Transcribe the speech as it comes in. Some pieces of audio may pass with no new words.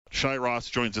Shai Ross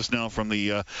joins us now from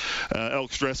the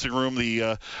Elks dressing room.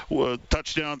 The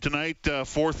touchdown tonight,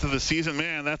 fourth of the season.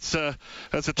 Man, that's a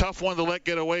tough one to let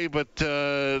get away. But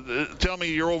tell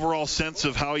me your overall sense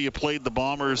of how you played the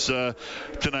Bombers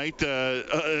tonight.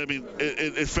 I mean,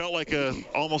 it felt like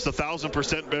almost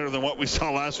 1,000% better than what we saw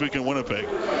last week in Winnipeg.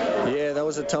 Yeah, that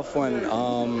was a tough one.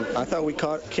 I thought we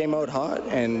came out hot,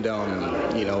 and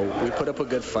we put up a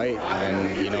good fight.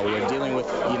 And we're dealing with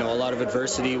a lot of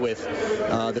adversity with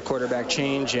the quarterback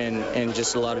change and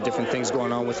just a lot of different things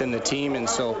going on within the team. And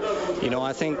so,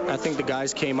 I think the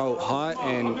guys came out hot,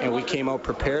 and we came out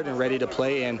prepared and ready to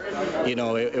play. And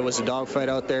it was a dogfight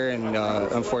out there, and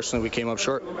unfortunately we came up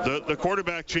short. The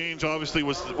quarterback change obviously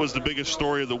was the biggest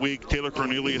story of the week. Taylor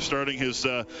Cornelius starting his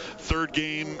third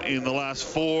game in the last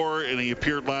 4, and he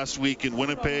appeared last week in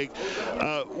Winnipeg.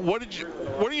 What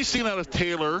are you seeing out of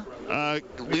Taylor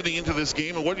leading into this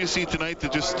game, and what do you see tonight to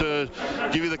just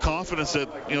give you the confidence that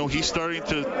he's starting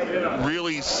to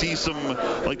really see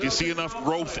you see enough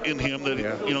growth in him that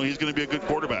he's going to be a good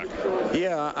quarterback?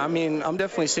 Yeah, I mean, I'm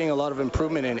definitely seeing a lot of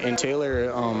improvement in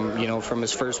Taylor. From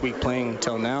his first week playing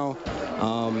till now.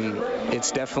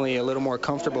 It's definitely a little more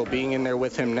comfortable being in there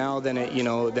with him now than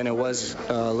it was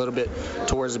a little bit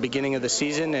towards the beginning of the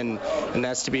season, and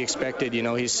that's to be expected.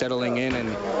 He's settling in, and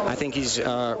I think he's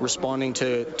responding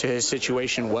to his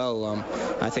situation well.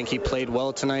 I think he played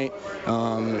well tonight,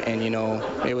 and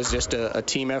it was just a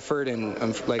team effort,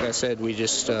 and like I said, we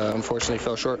just unfortunately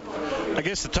fell short. I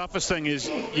guess the toughest thing is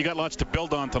you got lots to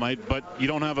build on tonight, but you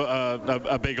don't have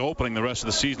a big opening the rest of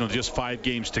the season with just 5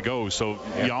 games to go, so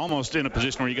you're almost in a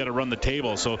position where you got to run the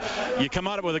table. So you come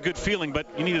out of it with a good feeling, but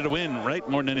you needed a win, right?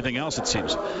 More than anything else, it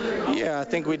seems. Yeah, I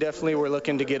think we definitely were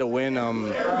looking to get a win,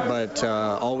 but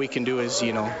all we can do is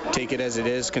take it as it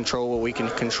is, control what we can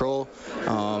control.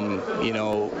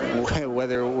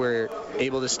 Whether we're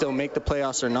able to still make the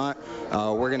playoffs or not,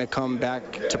 we're going to come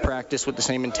back to practice with the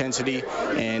same intensity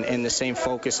and the same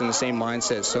focus and the same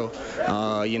mindset. So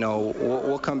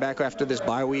we'll come back after this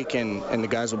bye week, and the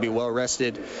guys will be well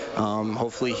rested,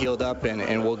 hopefully healed up,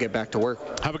 and we'll get back to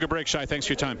work. Have a good break, Shai. Thanks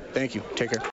for your time. Thank you. Take care.